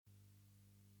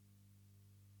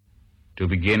to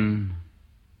begin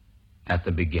at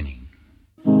the beginning.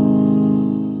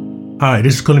 Hi,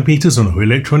 this is Colin Peters on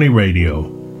Electronic Radio.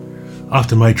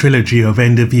 After my trilogy of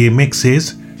end-of-year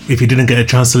mixes, if you didn't get a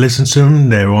chance to listen to them,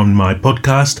 they're on my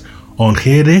podcast on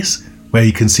Hear This, where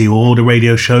you can see all the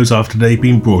radio shows after they've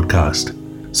been broadcast.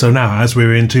 So now, as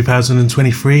we're in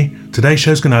 2023, today's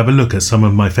show's going to have a look at some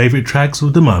of my favourite tracks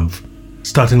of the month.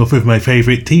 Starting off with my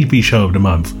favourite TV show of the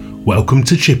month, Welcome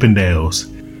to Chippendales,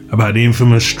 about the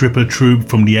infamous stripper troupe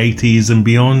from the 80s and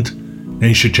beyond. Then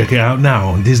you should check it out now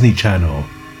on Disney Channel.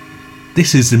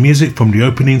 This is the music from the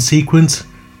opening sequence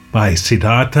by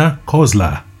Siddhartha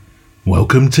Khosla.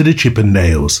 Welcome to the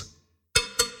Chippendales.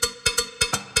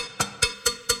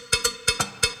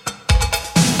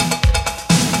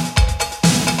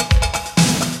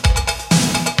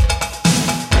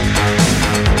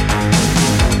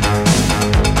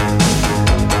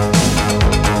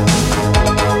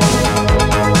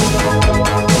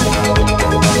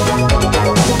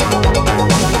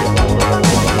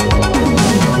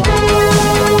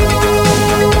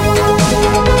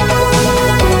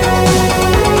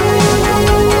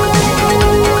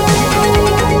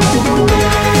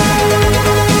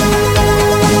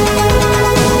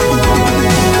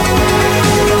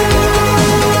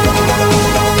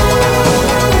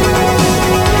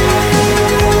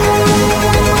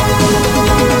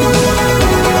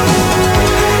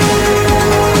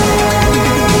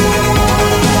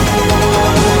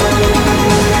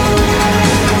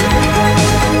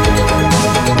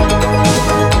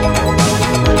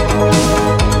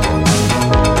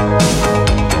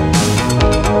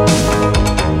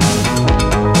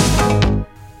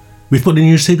 We've got a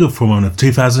new single from one of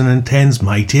 2010's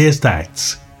mightiest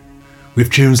acts.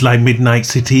 With tunes like Midnight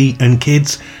City and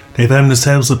Kids, they've earned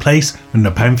themselves a place in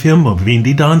the pantheon of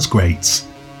indie dance greats.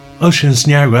 Ocean's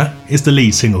Niagra is the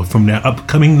lead single from their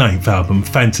upcoming 9th album,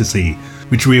 Fantasy,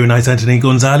 which reunites Anthony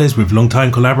Gonzalez with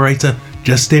longtime collaborator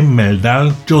Justin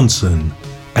Meldal Johnson,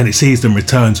 and it sees them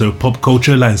return to a pop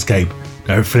culture landscape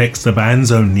that reflects the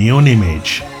band's own neon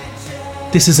image.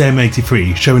 This is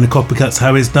M83 showing the Copycats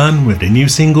how it's done with the new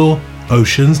single,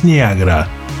 Ocean's Niagra.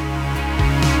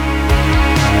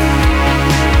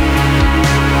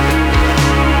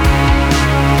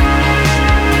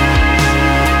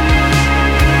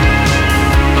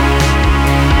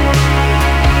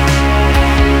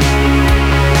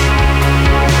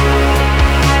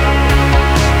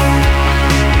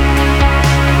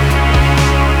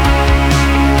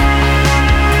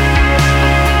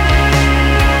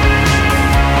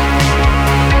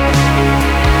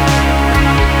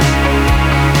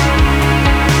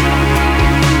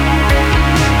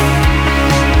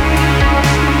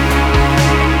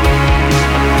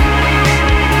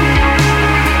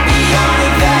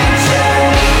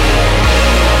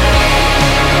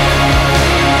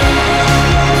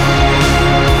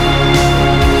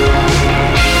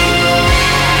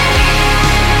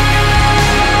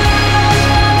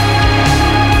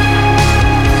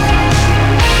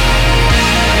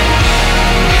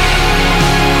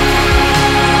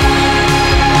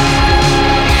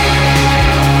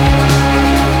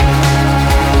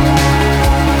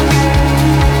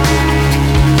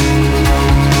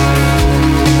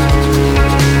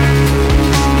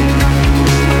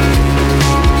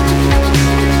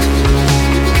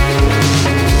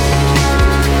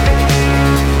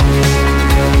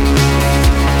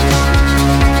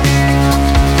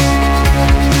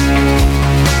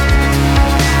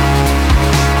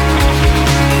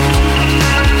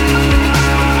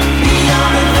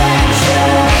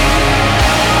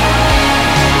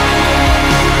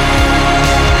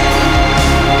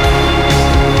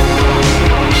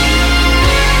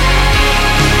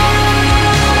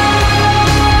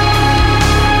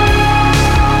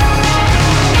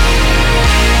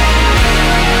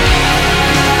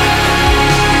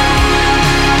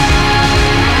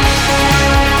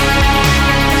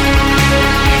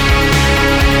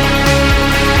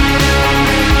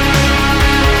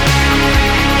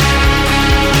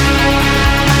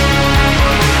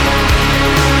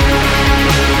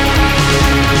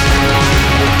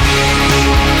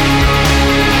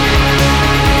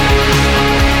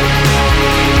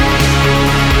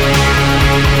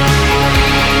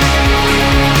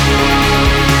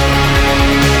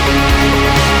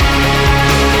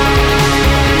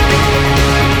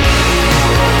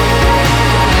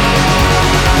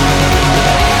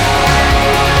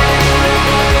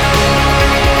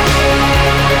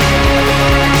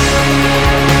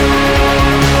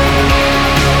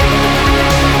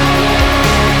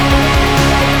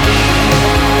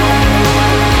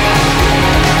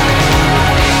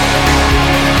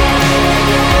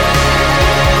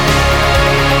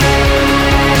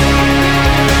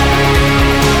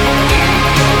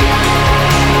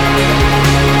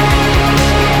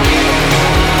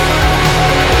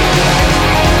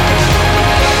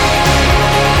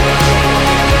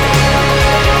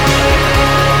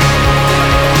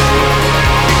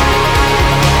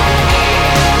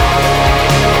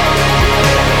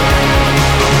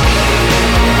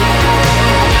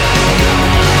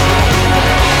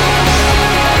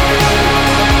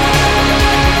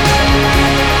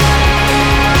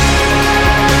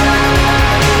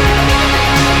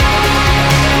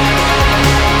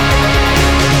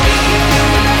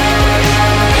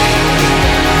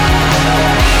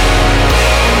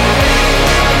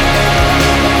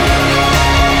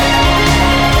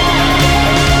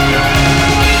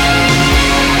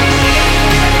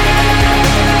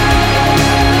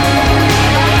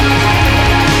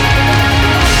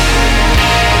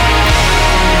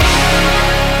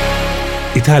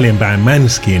 Italian band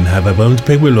Måneskin have a bone to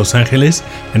pick with Los Angeles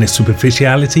and its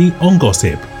superficiality on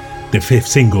Gossip, the fifth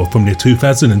single from their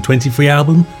 2023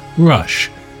 album, Rush,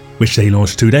 which they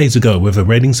launched 2 days ago with a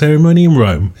wedding ceremony in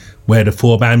Rome, where the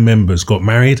four band members got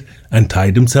married and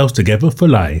tied themselves together for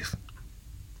life.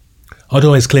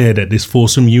 Although it's clear that this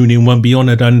foursome union won't be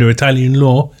honoured under Italian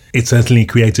law, it certainly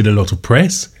created a lot of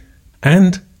press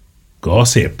and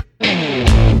gossip.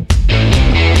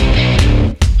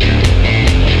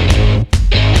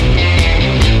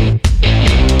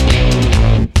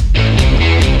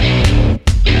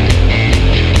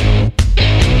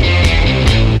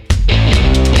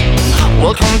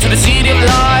 Welcome to the city of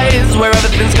lies, where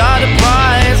everything's got a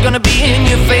prize, gonna be in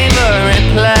your favorite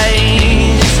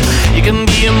place. You can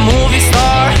be a movie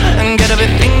star and get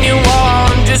everything you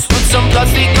want, just put some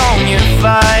plastic on your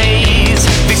face.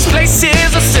 This place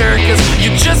is a circus,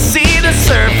 you just see the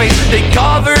surface, they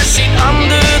cover shit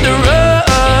under the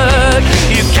rug.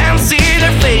 You can't see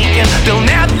they're faking, they'll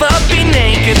never be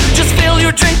naked, just fill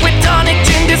your drink with tonic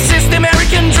gin, this is the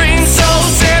American dream. So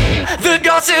sip the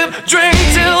gossip, drink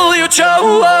till you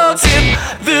choke, sip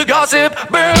the gossip,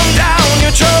 burn down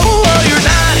your throat. You're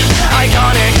not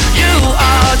iconic, you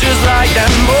are just like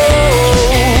them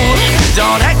all.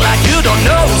 Don't act like you don't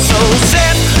know, so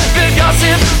sip the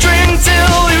gossip, drink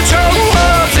till you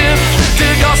choke, sip the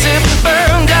gossip,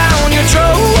 burn down your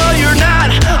throat. You're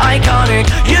not iconic,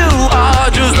 you are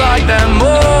just like them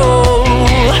all.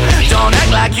 Don't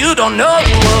act like you don't know.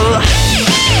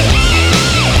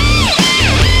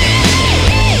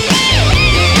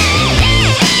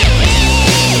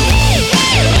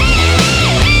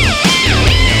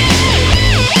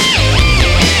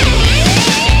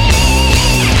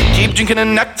 Drinking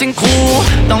and acting cool,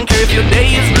 don't care if your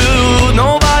day is blue.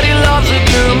 Nobody loves a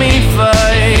gloomy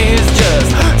face.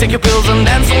 Just take your pills and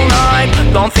dance all night.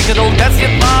 Don't think it'll get you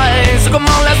by. So come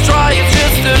on, let's try it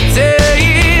just a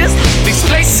taste. This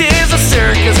place is a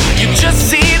circus, you just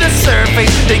see the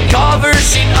surface, they cover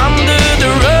shit under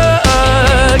the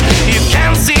rug. You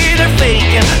can't see they're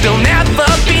faking, they'll never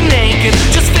be naked,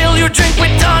 just fill your drink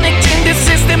with tonic gin, this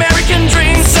is the American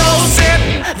dream. So sip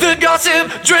the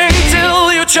gossip, drink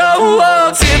till you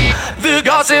choke, sip the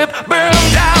gossip, burn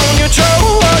down your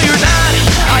throat. You're not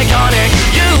iconic,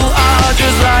 you are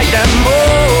just like them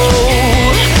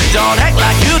all. Don't act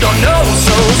like you don't know,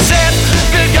 so sip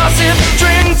the gossip,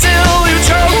 drink till you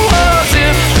choke,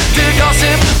 sip the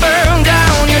gossip, burn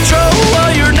down your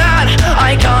throat. You're not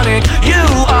iconic, you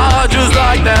are just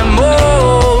like them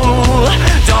all.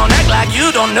 Don't act like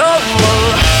you don't know.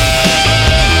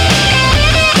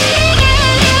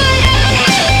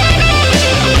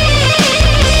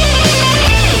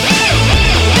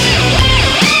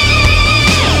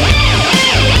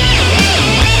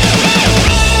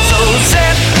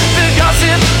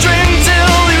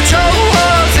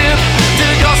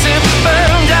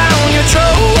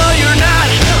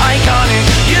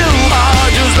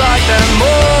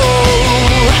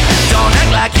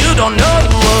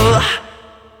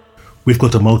 We've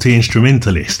got a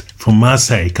multi-instrumentalist from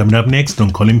Marseille coming up next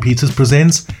on Colin Peters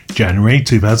Presents January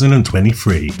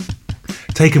 2023.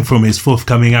 Taken from his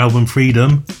forthcoming album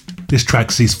Freedom, this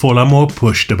track sees Folamour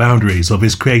push the boundaries of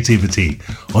his creativity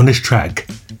on this track,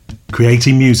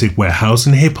 creating music where house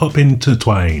and hip-hop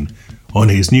intertwine on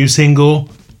his new single,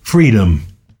 Freedom.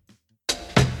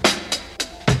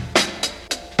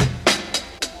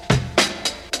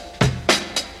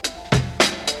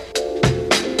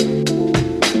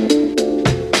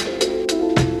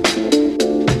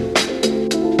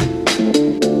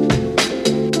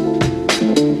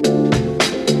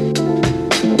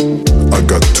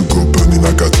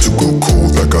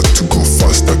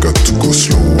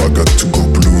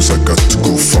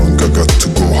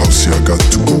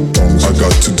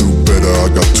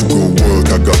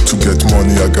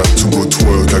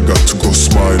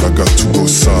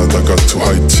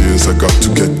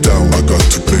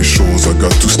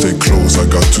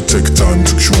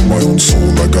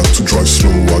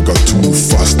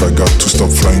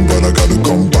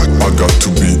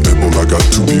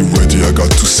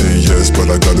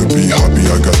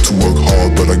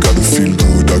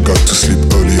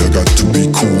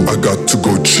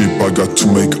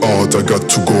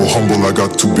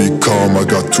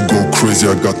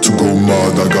 I got to go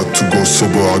mad, I got to go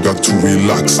sober, I got to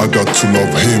relax, I got to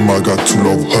love him, I got to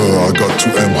love her, I got to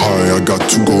aim high, I got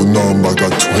to go numb, I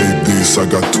got to hate this, I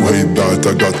got to hate that,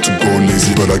 I got to go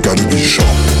lazy, but I gotta be sharp.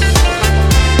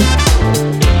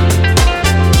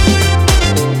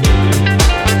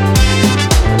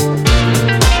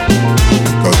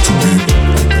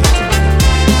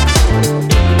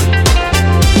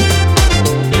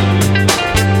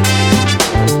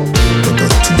 I got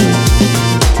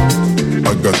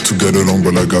get along,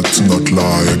 but I got to not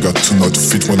lie. I got to not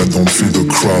fit when I don't feel the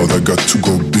crowd. I got to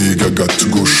go big, I got to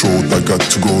go short. I got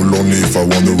to go lonely if I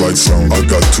want the right sound. I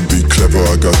got to be clever,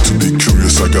 I got to be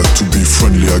curious. I got to be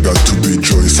friendly, I got to be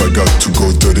joyous. I got to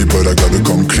go dirty, but I gotta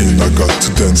come clean. I got to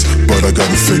dance, but I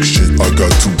gotta fake shit. I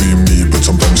got to be me, but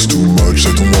sometimes too much.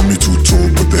 They don't want me to talk,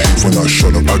 but they hate when I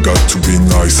shut up. I got to be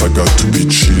nice, I got to be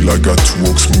chill. I got to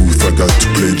walk smooth, I got to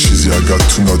play cheesy. I got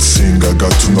to not sing, I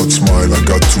got to not smile. I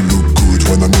got to look good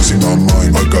when I'm losing my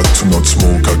mind. I got to not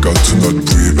smoke, I got to not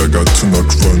breathe. I got to not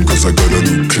run, cause I gotta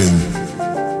look clean.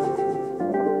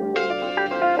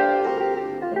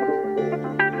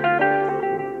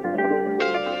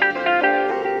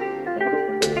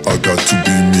 I got to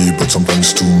be me, but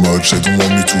sometimes too much. They don't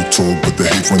want me to talk, but they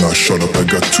hate when I shut up. I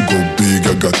got to go big,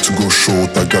 I got to go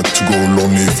short. I got to go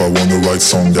lonely if I want the right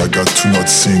song. I got to not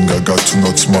sing, I got to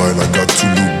not smile. I got to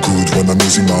look good when I'm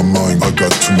losing my mind. I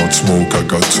got to not smoke, I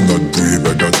got to not breathe.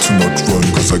 I got to not run,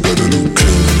 cause I gotta look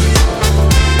clean.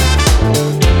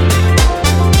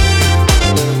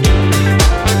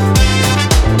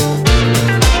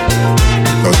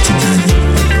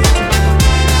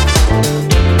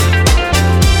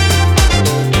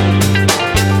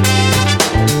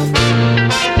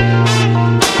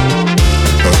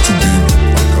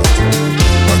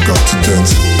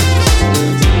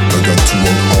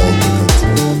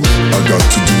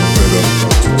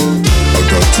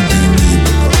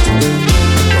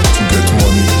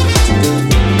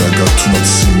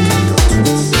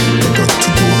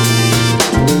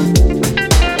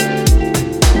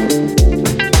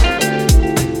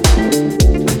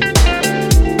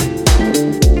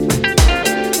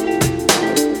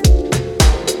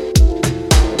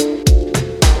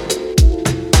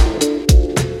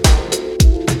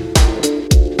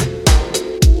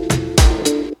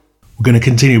 We're going to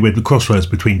continue with the crossroads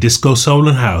between disco, soul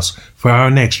and house for our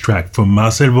next track from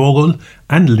Marcel Vogel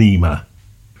and LYMA,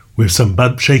 with some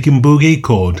butt-shaking boogie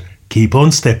called Keep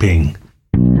On Stepping.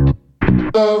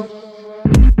 Oh,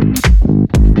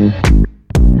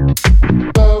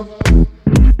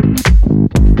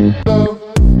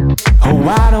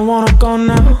 I don't wanna go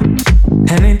now.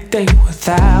 Any day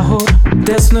without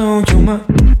this new humor,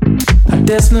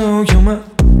 this new humor.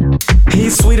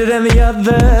 He's sweeter than the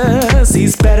others,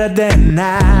 he's better than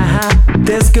I.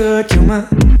 This good humor,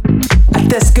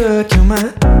 this good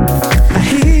humor.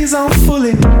 He's on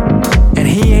fully, and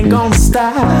he ain't gonna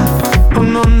stop. Oh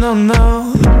no, no,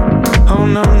 no. Oh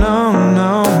no, no,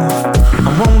 no.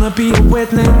 I wanna be a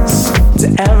witness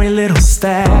to every little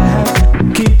step.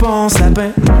 Keep on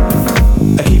stepping,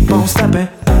 keep on stepping.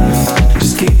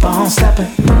 Just keep on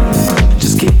stepping,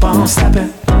 just keep on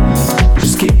stepping.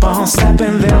 Just keep on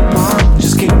stepping, little one.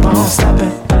 Just keep on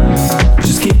stepping.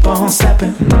 Just keep on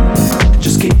stepping.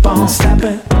 Just keep on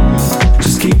stepping.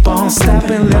 Just keep on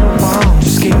stepping, little one.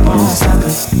 Just keep on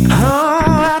stepping. Oh,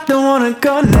 I don't wanna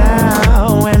go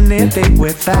now anything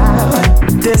without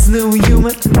this new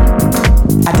human.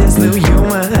 This new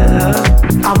human.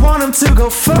 I want him to go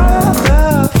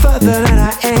further, further than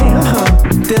I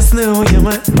am. This new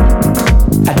human.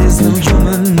 This new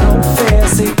human, no fair.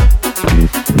 See,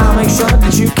 I'll make sure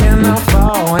that you cannot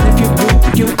fall. And if you do,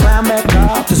 you climb back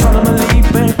up. Just follow my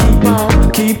lead and keep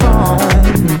on, keep on.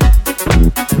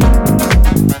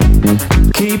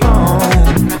 Keep on.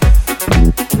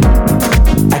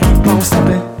 I keep on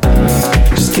stepping.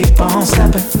 Just keep on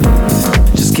stepping.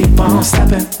 Just keep on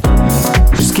stepping.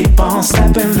 Just keep on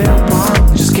stepping, little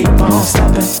one. Just keep on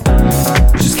stepping.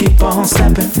 Just keep on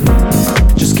stepping.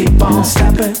 Just keep on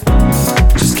stepping.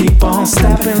 Just keep on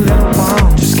stepping, little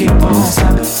one. Just keep on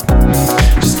stepping.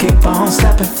 Just keep on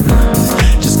stepping.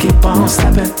 Just keep on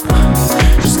stepping.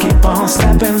 Just keep on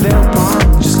stepping, little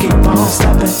one. Just keep on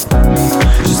stepping.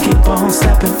 Just keep on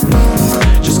stepping.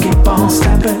 Just keep on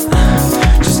stepping.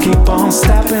 Just keep on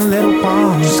stepping, little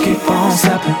one. Just keep on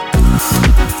stepping.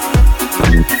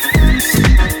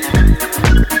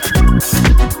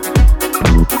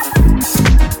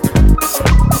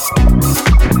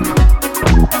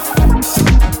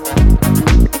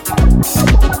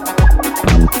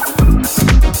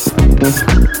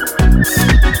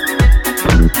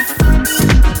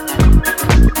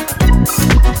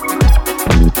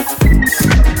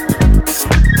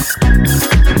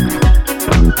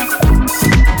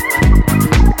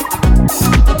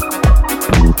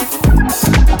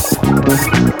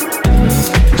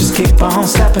 Just keep on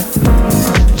stepping.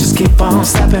 Just keep on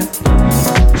stepping.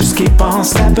 Just keep on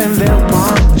stepping, little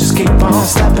one. Just keep on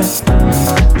stepping.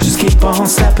 Just keep on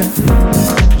stepping.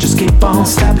 Just keep on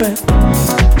stepping.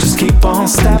 Just keep on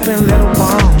stepping, little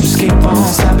one. Just keep on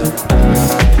stepping.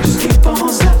 Just keep on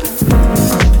stepping.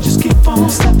 Just keep on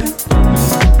stepping.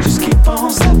 Just keep on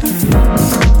stepping.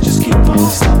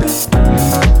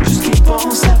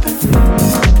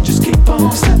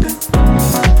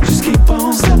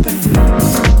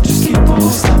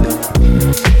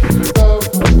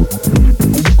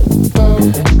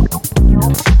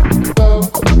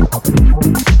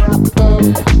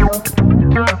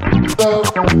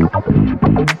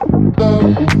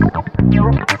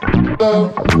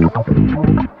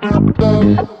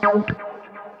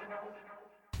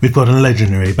 we've got a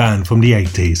legendary band from the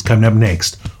 80s coming up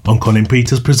next on Colin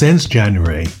Peters Presents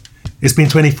January. It's been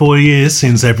 24 years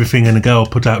since Everything and a Girl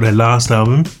put out their last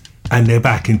album, and they're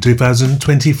back in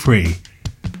 2023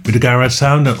 with the garage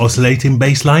sound and oscillating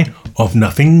bass line of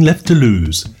Nothing Left to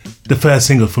Lose, the first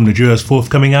single from the duo's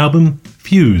forthcoming album,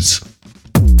 Fuse.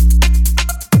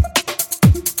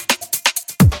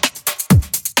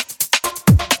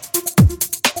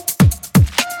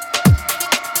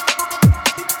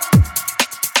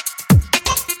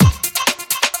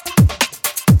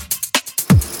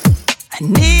 I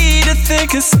need a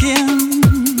thicker skin.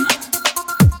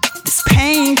 This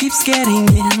pain keeps getting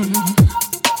in.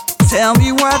 Tell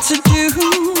me what to do,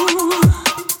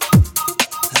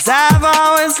 'cause I've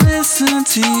always listened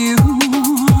to you.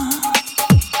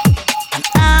 And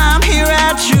I'm here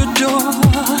at your door,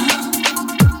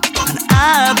 and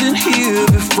I've been here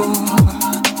before.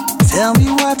 Tell me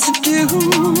what to do,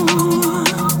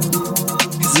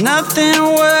 'cause nothing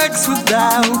works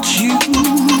without you.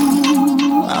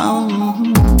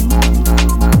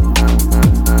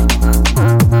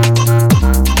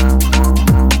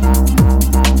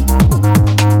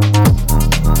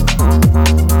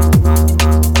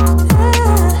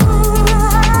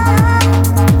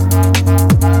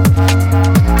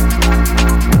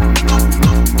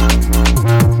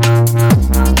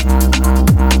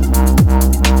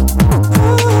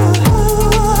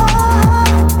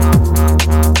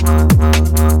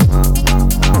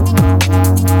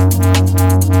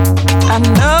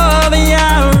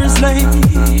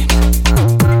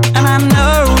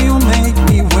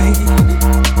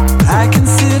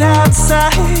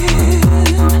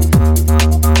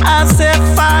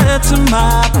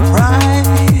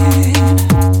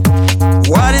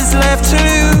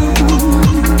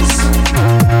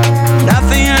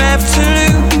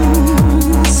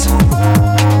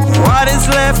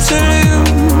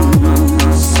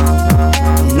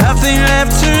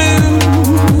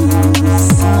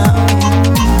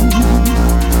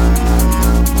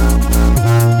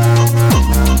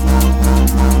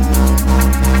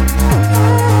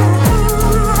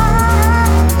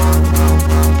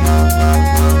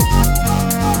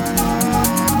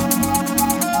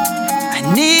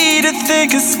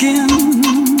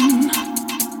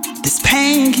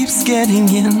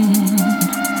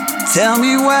 Tell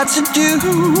me what to do.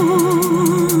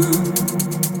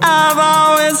 I've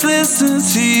always listened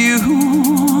to you.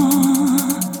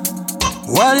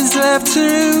 What is left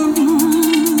to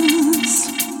lose?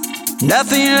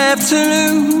 Nothing left to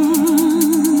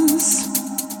lose.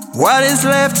 What is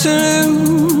left to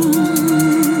lose?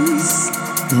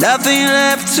 Nothing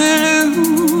left to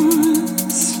lose.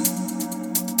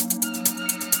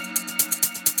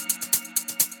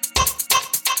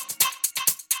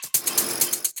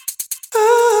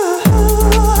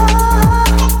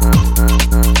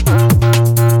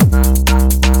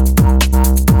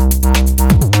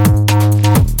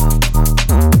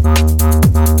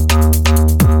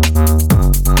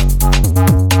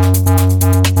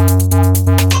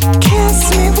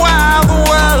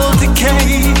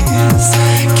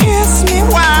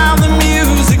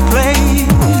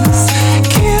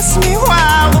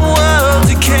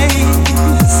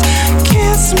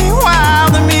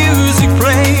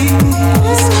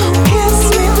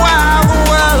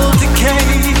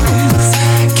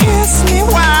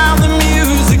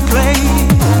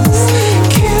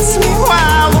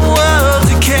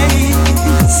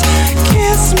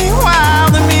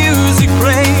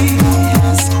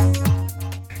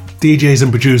 DJs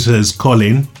and producers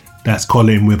Colyn, that's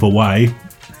Colin with a Y,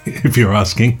 if you're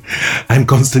asking, and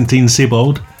Konstantin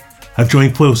Sibold have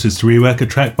joined forces to rework a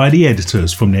track by the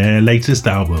Editors from their latest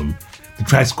album. The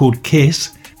track's called Kiss,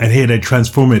 and here they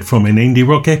transform it from an indie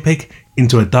rock epic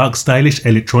into a dark, stylish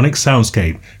electronic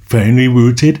soundscape firmly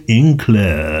rooted in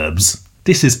clubs.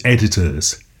 This is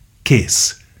Editors,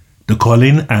 Kiss, the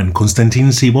Colyn and Konstantin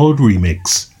Sibold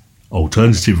remix.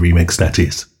 Alternative remix, that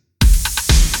is.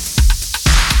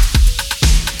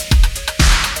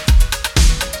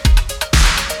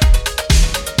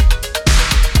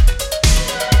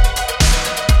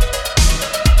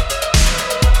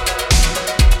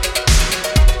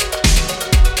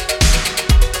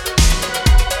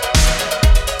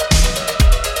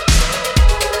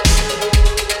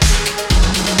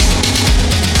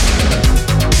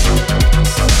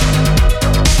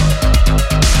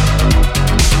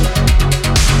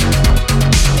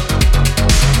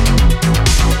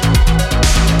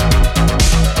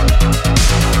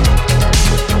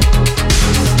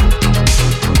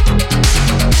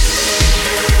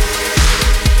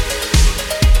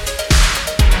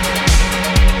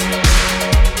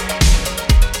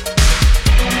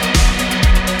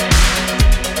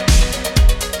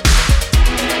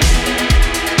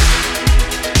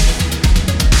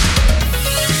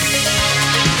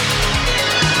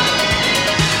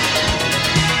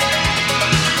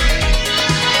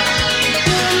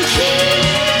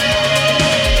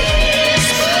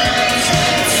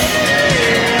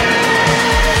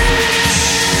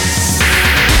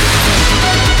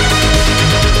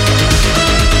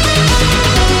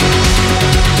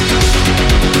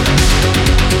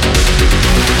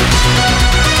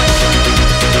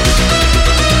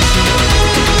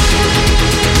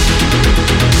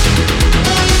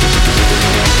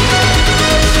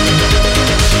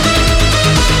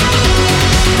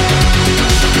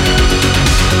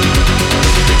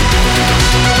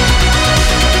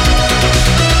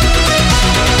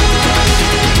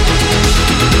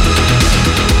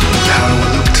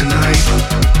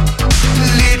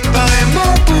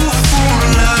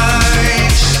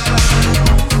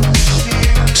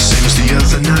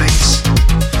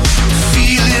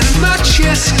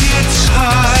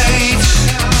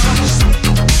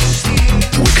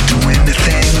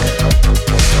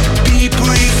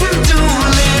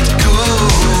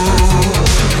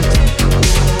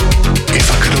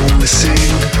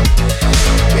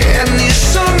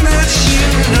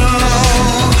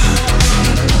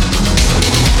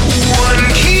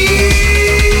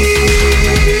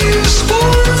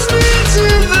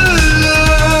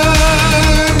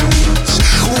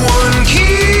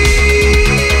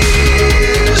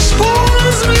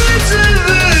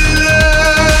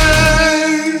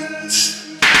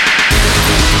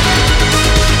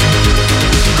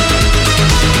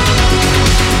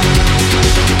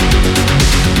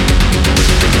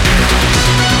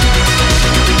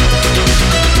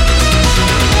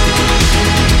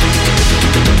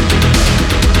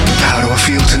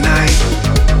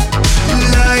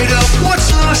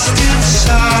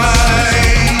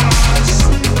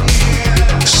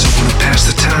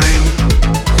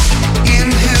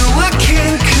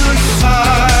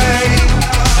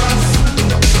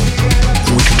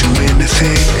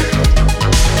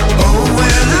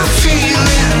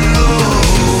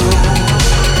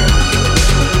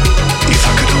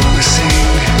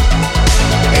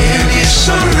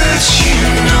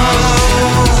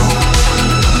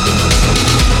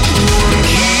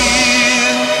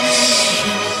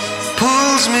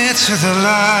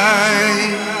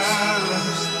 life.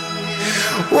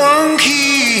 One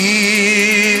kiss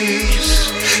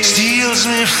steals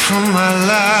me from my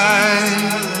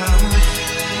life.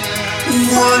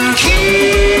 One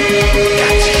kiss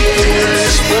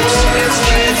pulls me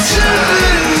to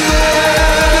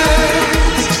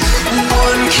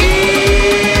one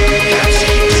kiss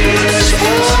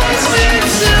pulls me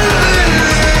to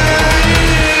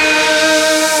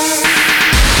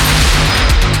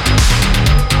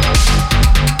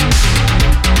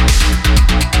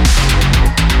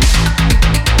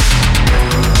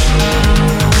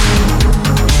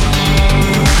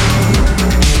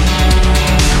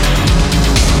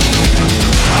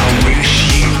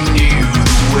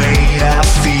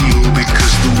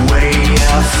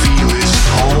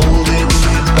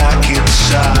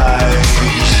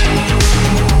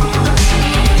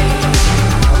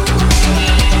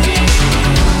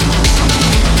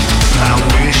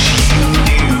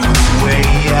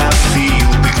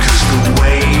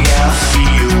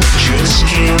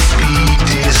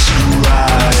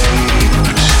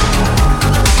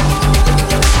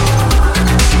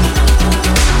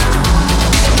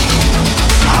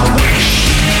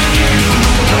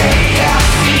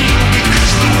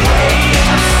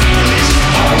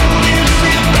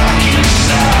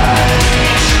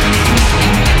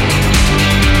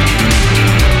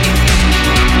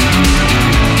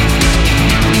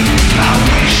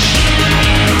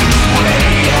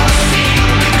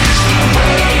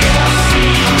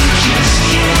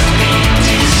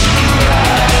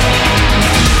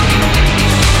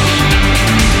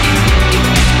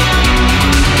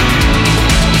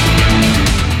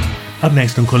Up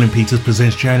next on Colin Peters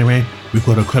Presents January, we've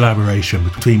got a collaboration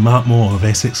between Mark Moore of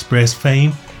S Express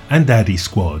fame and Daddy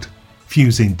Squad.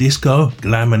 Fusing disco,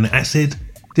 glam and acid,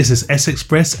 this is S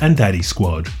Express and Daddy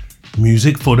Squad.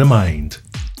 Music for the Mind.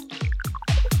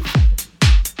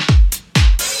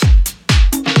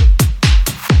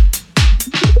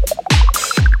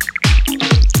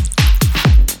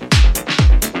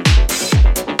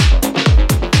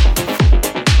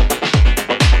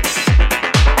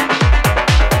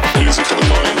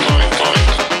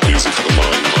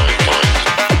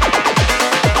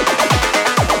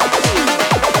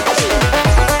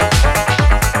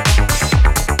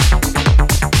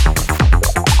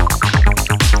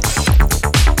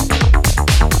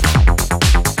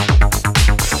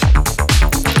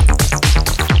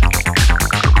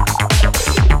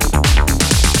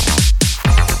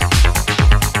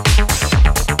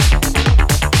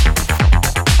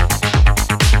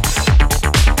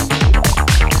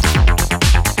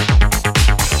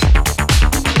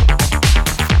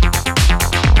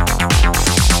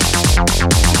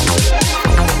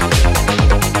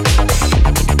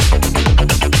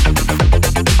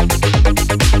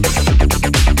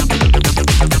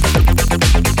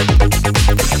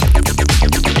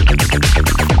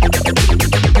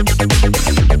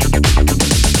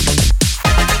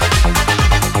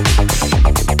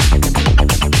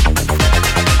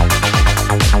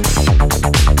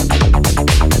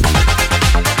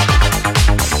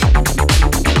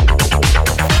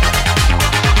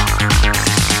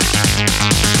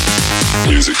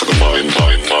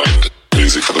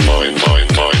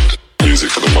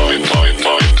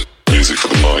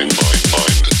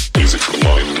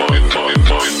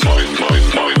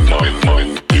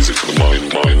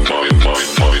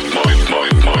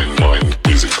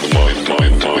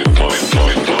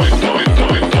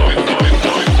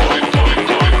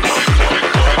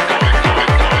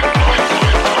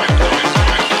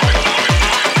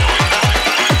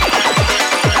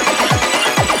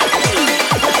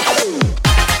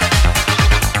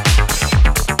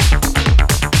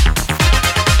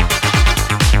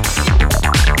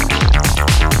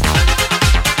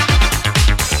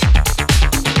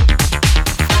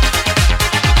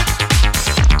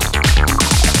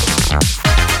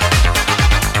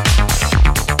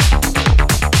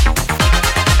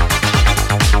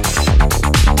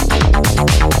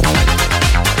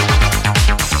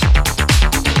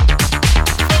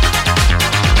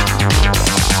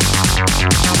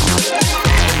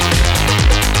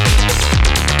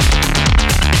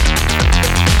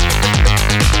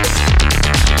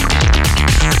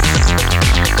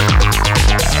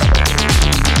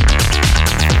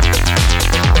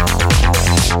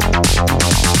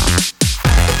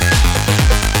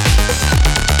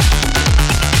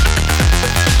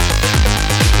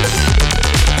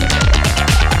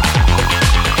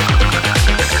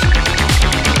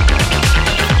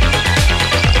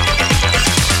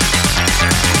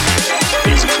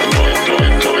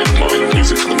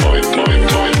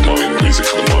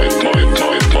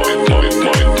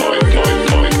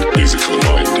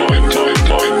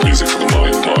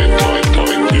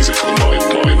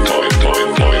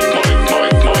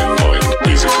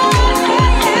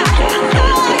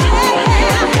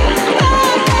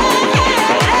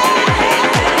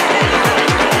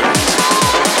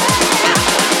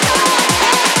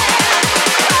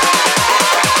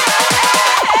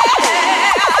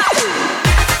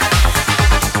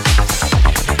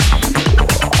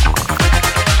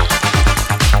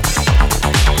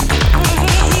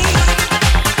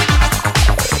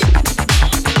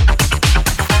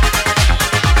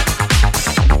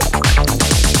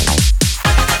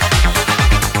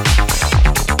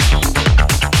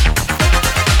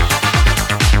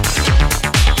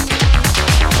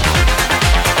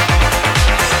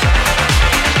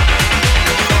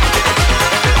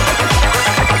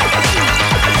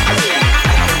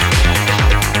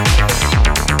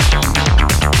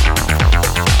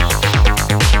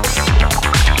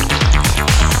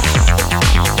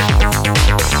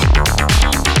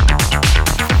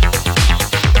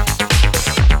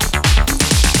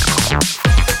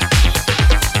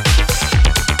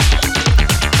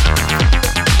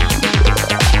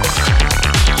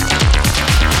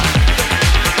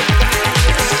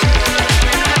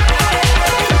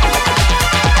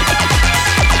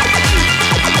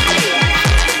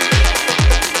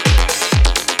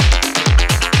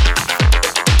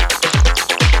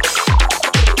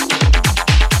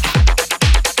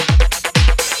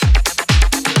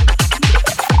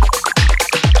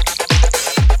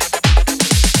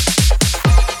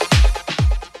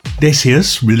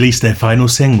 Decius released their final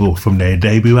single from their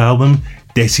debut album,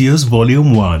 Decius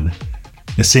Volume 1.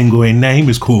 The single in name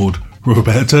is called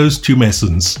Roberto's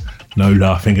Tumescence, no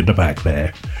laughing at the back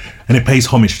there, and it pays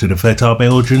homage to the fertile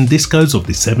Belgian discos of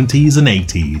the 70s and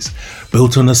 80s,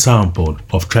 built on a sample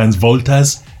of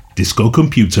Transvolta's Disco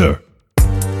Computer.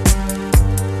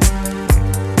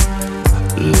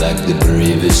 Like the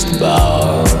bravest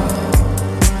bough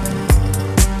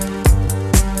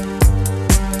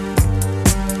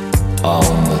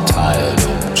on the tired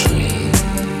oak tree,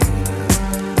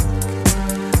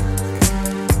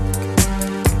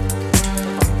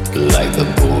 like the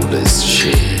boldest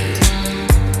shade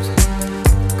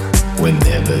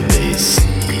whenever they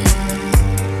see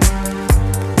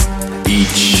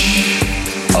each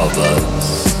of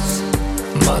us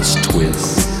must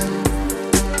twist.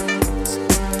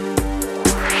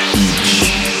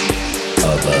 Each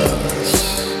of us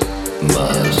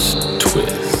must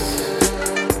twist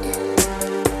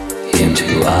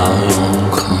into our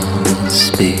own common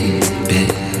space,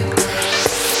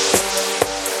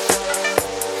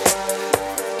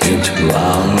 into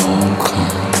our own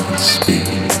common space.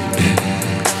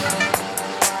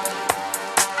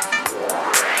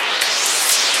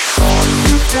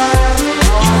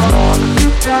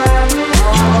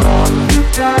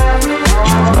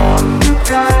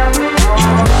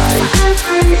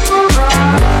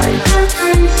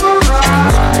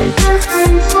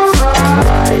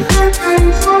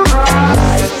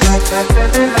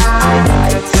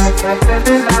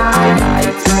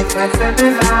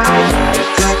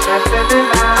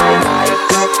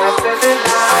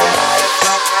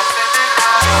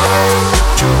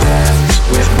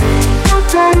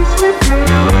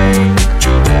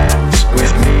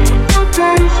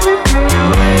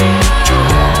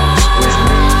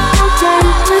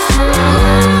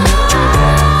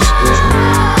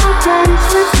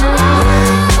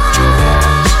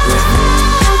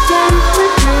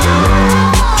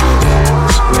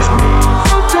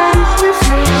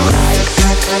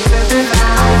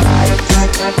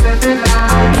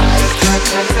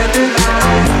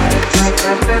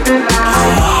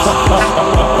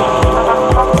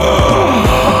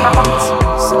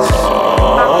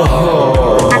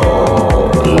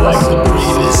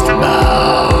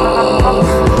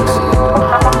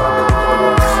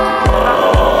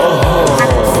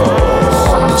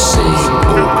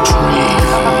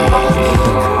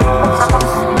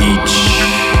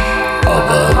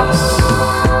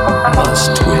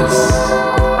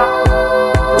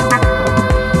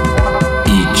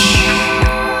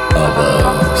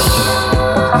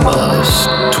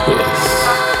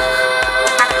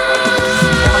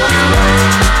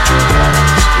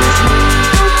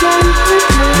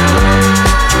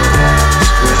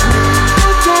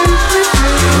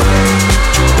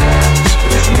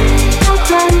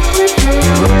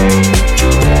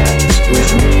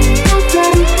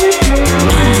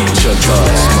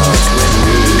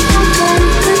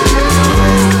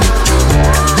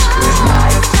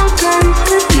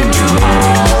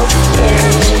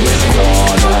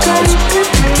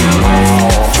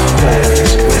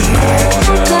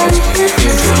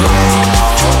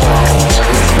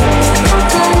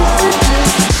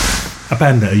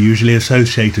 Band that are usually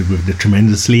associated with the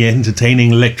tremendously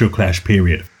entertaining electroclash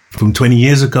period from 20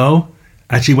 years ago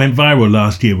actually went viral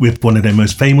last year with one of their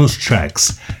most famous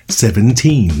tracks,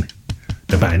 17.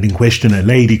 The band in question are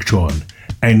Ladytron,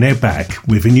 and they're back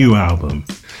with a new album,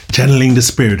 channeling the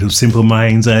spirit of Simple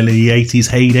Minds' early 80s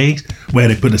heyday, where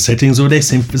they put the settings of their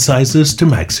synthesizers to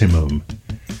maximum.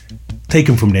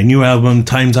 Taken from their new album,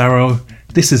 Time's Arrow,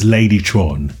 this is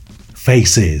Ladytron,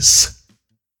 Faces.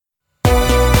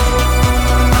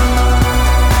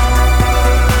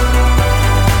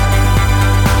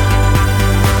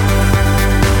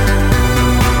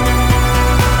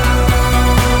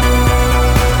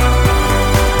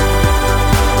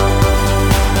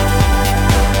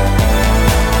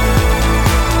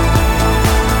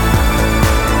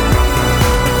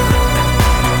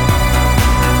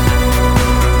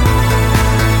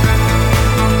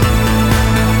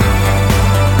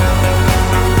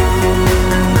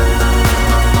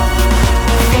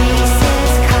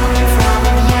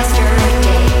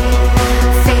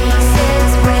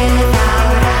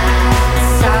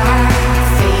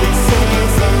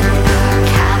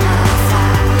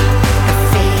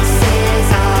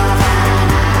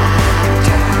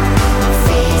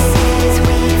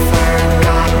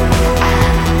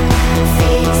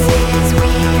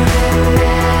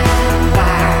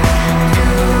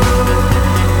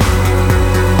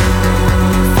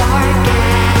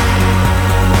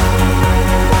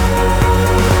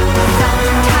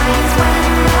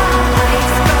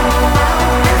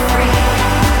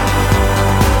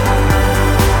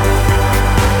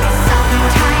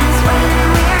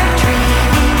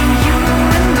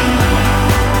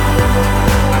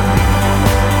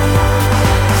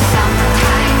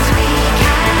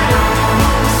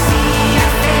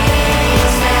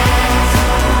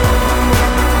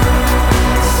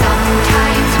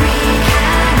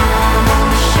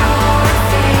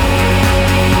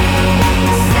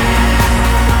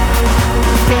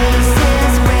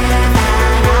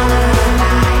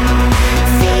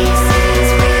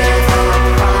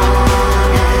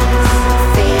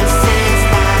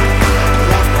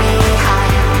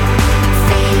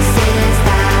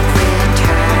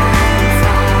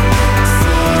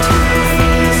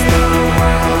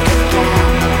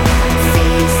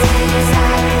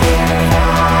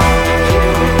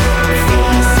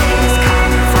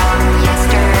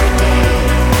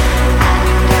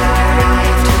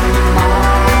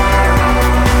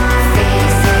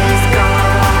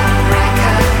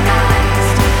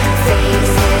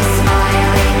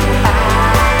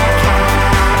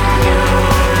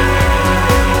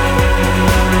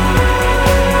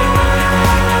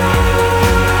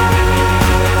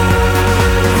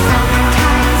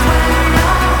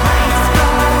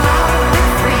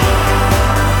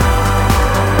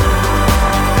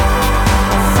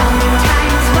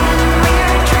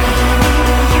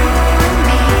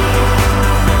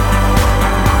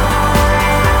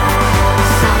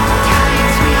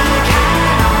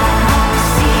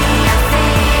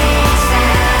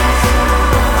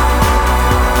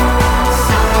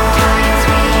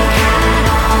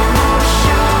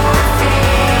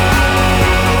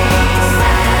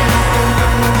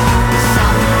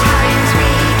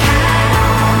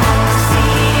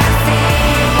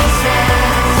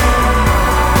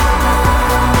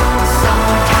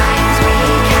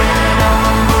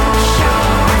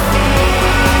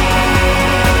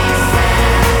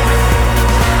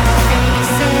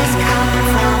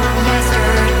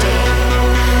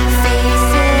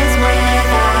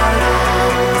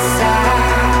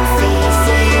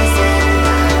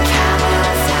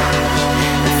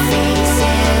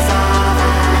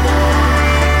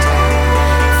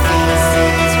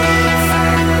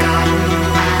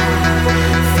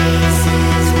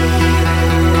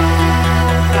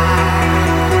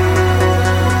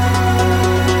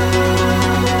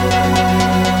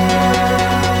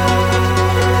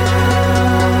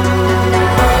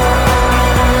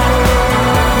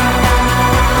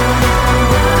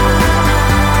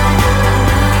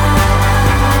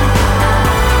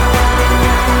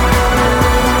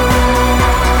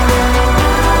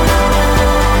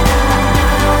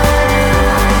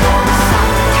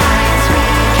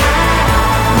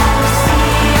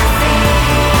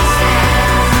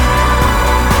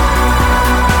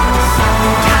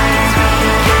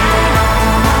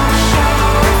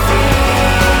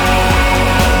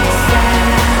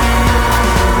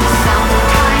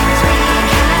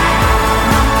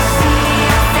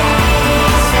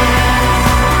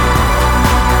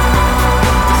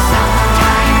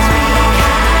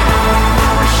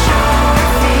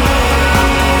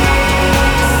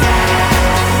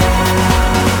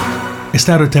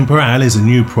 Estado Temporal is a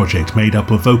new project made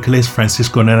up of vocalist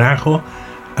Francisco Naranjo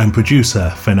and producer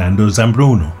Fernando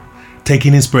Zambruno,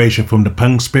 taking inspiration from the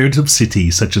punk spirit of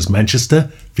cities such as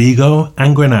Manchester, Vigo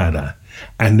and Granada,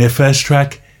 and their first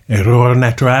track, Error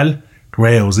Natural,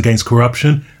 rails against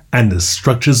corruption and the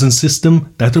structures and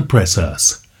system that oppress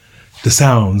us. The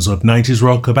sounds of 90s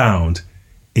rock abound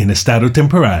in Estado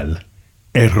Temporal,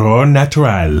 Error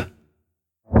Natural.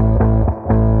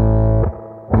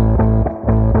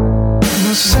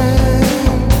 No sé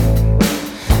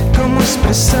cómo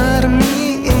expresar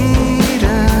mi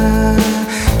ira,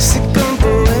 si con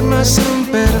poemas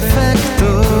imperfectos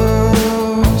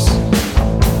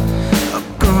o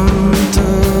con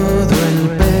todo el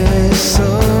peso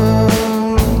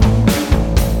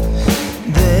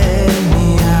de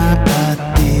mi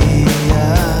apatía.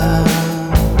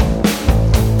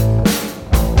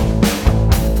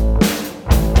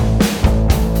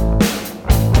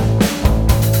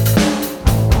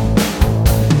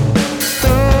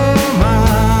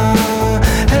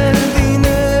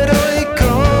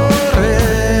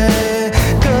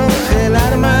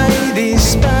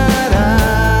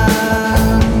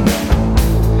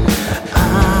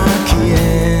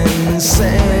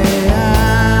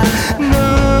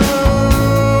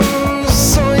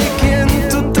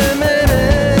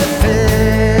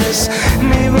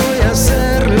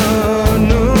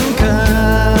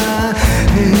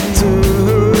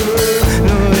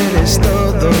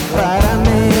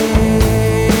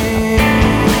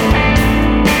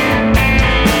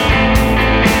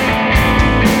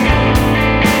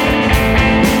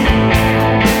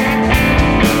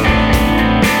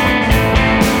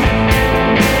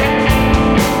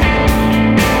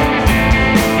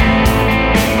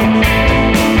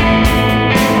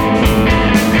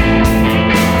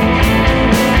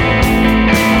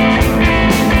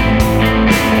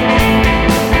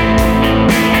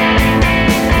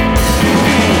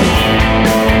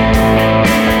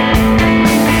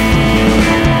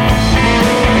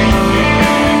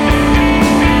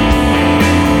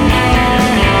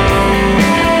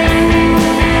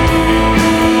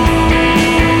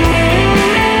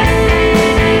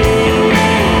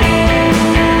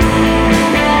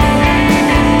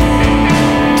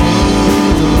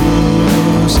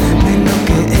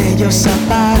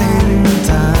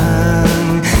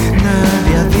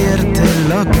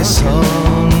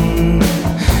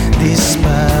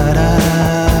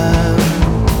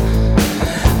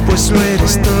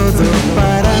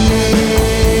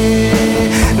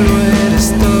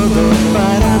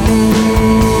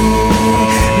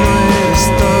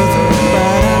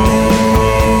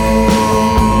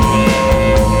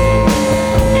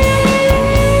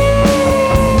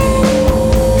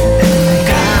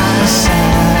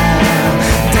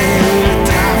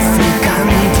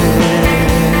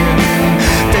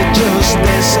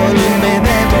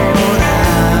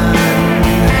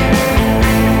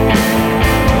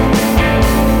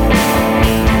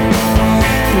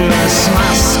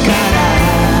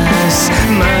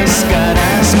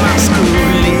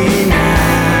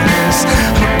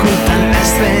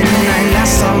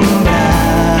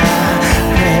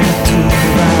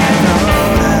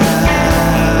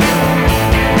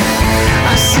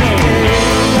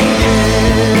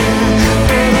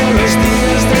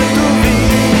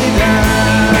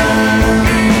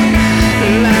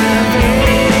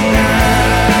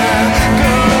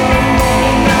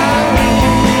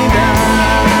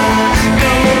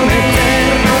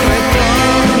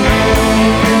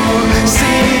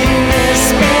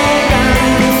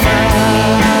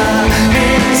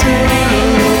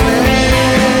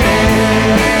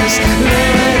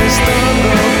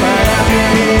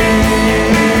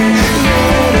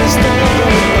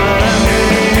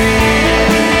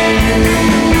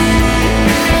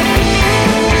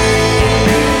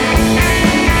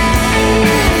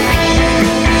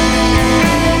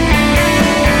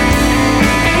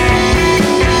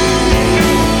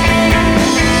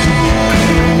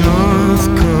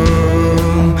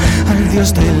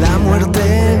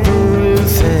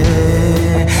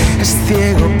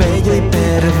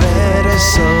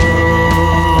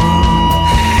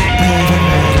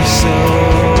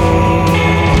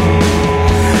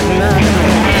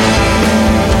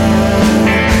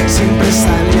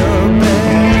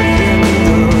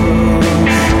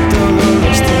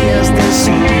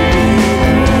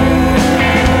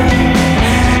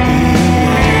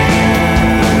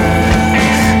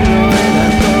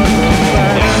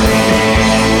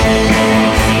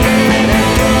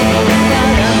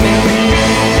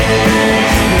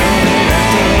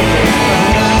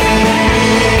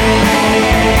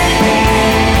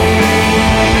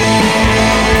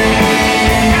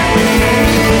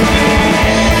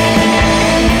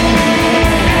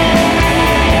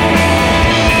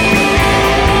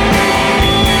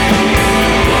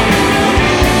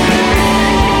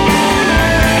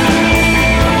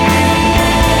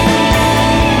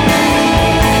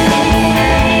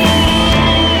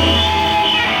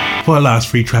 For our last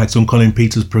 3 tracks on Colin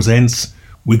Peters Presents,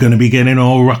 we're going to be getting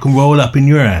all rock and roll up in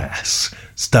your ass,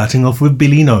 starting off with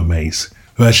Billie Nomates,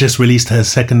 who has just released her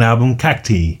second album,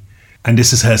 Cacti, and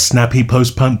this is her snappy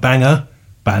post-punk banger,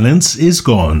 Balance Is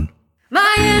Gone.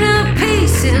 My inner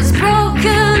peace is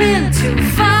broken into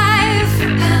 5.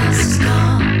 Balance is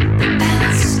gone, the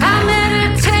balance is gone. I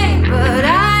meditate, but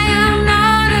I am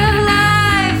not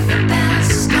alive. The balance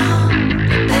is gone,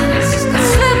 the balance is gone. I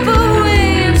slip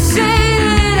away and say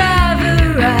that I've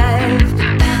arrived. The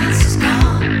balance is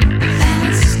gone, the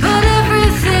balance is gone. But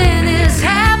everything is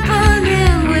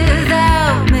happening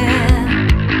without me.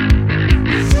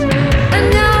 And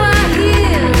now I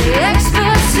hear the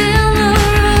experts in the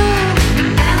room. The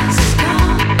balance is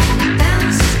gone, the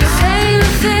balance is gone. Saying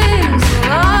things that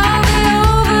all they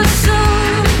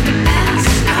oversoon. The balance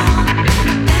is gone,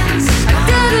 the balance is gone.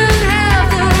 I didn't have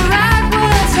the right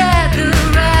words at the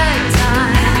right time.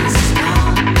 The balance is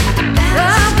gone, the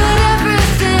balance is gone. But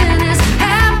everything is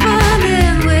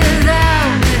happening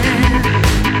without me.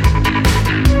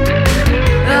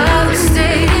 Oh, the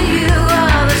state of you,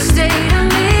 oh, the state of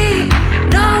me.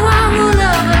 No one will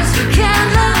love us, we can't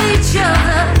love each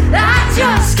other. I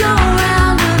just go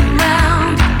round and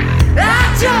round. I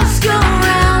just go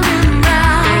round and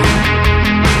round.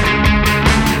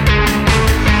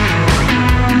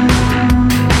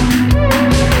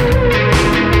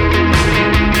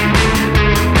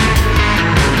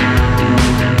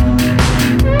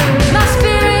 My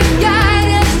spirit guide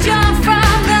has jumped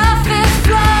from the 5th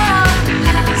floor. The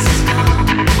balance is gone,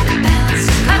 the balance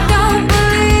is gone. I don't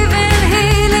believe in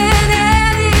healing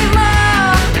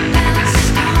anymore. The balance is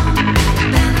gone, the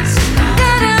balance is gone.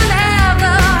 Didn't have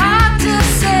the heart to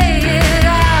say it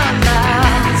out loud.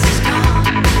 The balance is gone,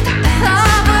 the balance is gone.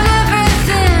 Oh, but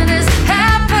everything is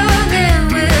happening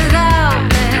without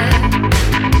me.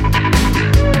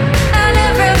 And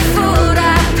every foot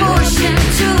I push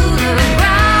into the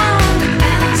ground. The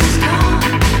balance is gone,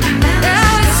 the balance is gone. Now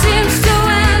it seems to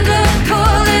end up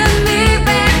pulling me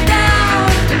back down.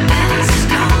 The balance is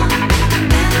gone, the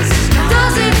balance is gone.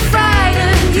 Does it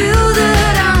frighten you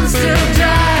that I'm still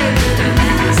driving? The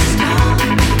balance is gone,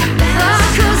 the balance is gone.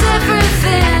 'Cause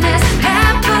everything is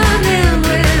happening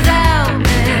without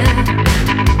me.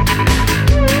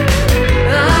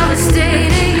 Oh, the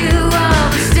state of you, oh,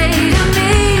 the state of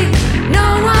me. No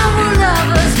one will love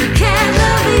us, we can't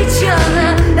love each other.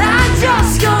 I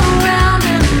just go round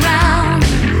and round.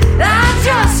 I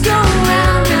just go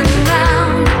round and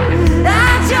round. I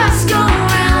just go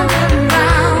round and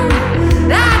round.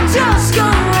 I just go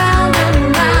round and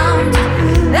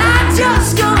round. I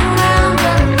just go round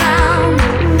and round.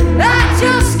 I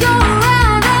just go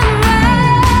round and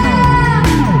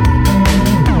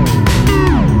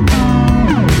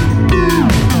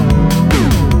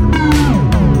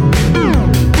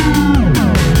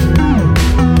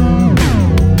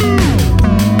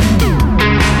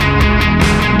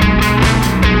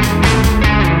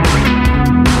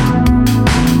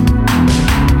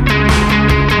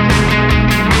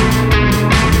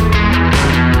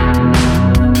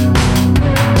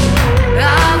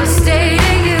oh, the state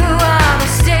of you, oh, the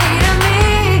state of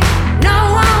me. No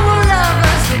one will love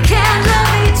us, we can't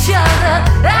love each other.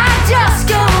 I just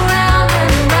go round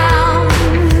and round.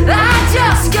 I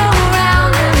just go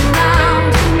round and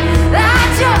round. I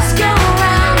just go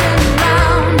round and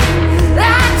round.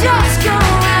 I just go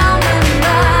round and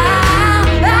round.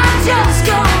 I just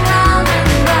go round and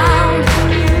round.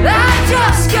 I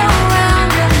just go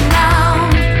round and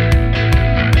round.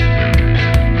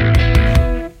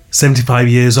 75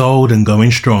 years old and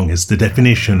going strong is the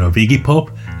definition of Iggy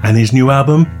Pop and his new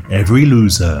album, Every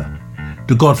Loser.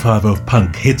 The godfather of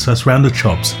punk hits us round the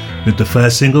chops with the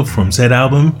first single from said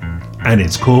album, and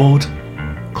it's called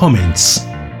Comments.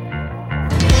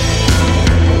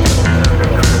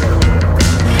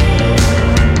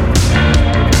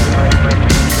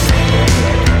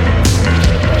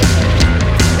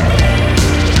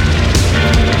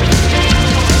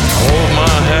 Hold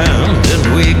my hand and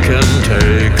we can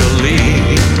take a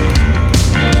lead.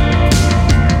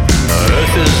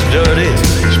 Earth is dirty,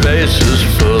 space is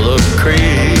full of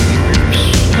creeps.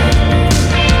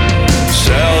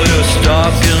 Sell your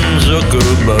stock in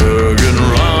Zuckerberg and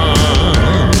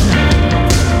run.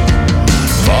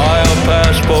 Buy a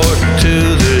passport to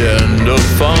the end of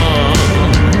fun.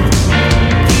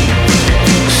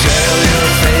 Sell your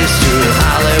face to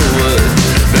Hollywood.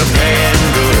 They're paying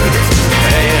good,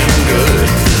 paying good.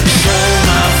 Sold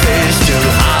my face to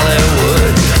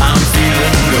Hollywood. I'm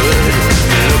feeling good,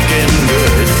 looking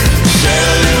good.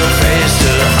 Sell your face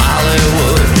to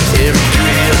Hollywood. It do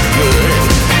you good,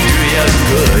 do you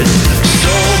good.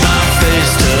 Sold my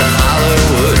face to Hollywood.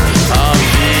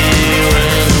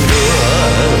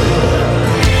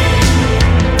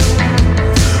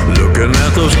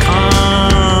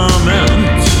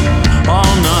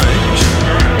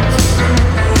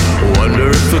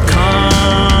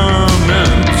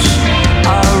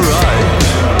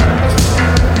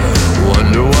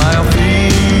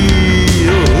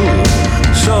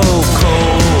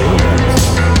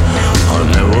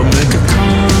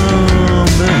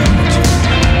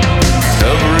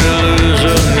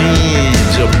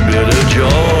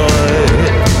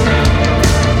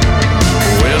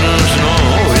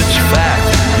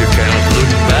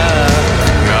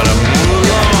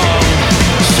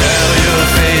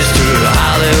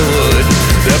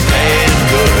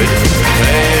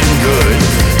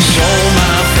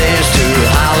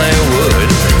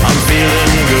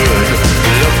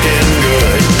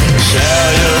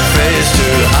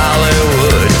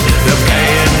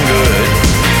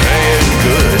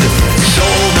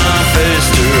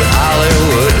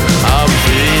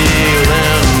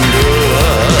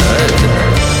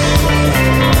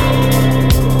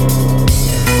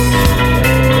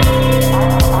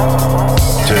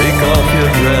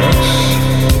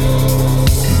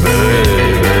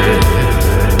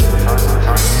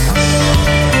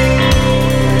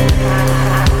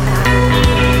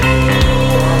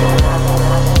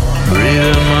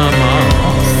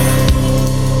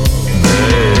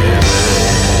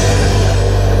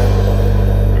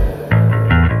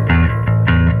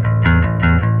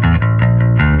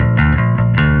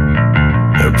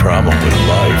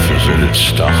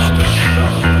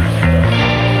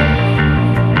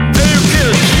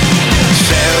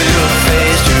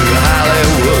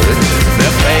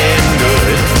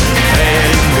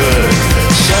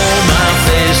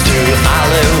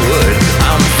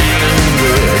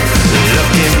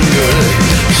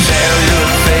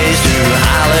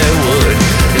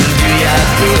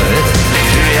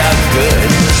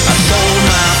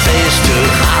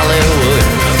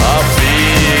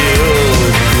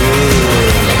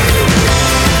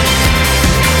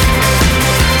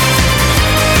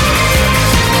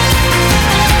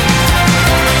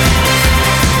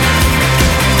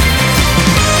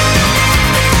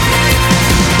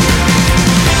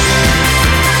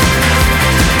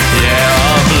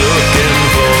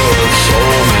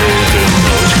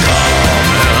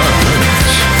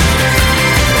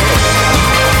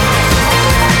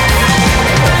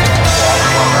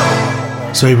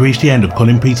 So we've reached the end of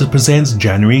Colin Peters Presents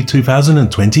January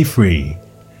 2023.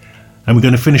 And we're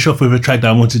going to finish off with a track that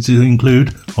I wanted to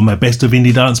include on my Best of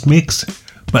Indie Dance mix,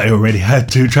 but I already had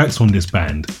 2 tracks from this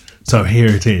band. So here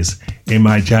it is, in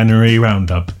my January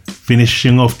roundup.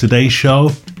 Finishing off today's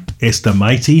show, it's the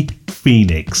mighty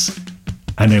Phoenix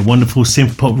and their wonderful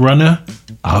synth pop runner,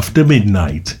 After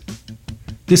Midnight.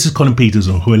 This is Colin Peters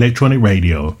on Who Electronic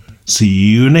Radio. See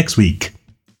you next week.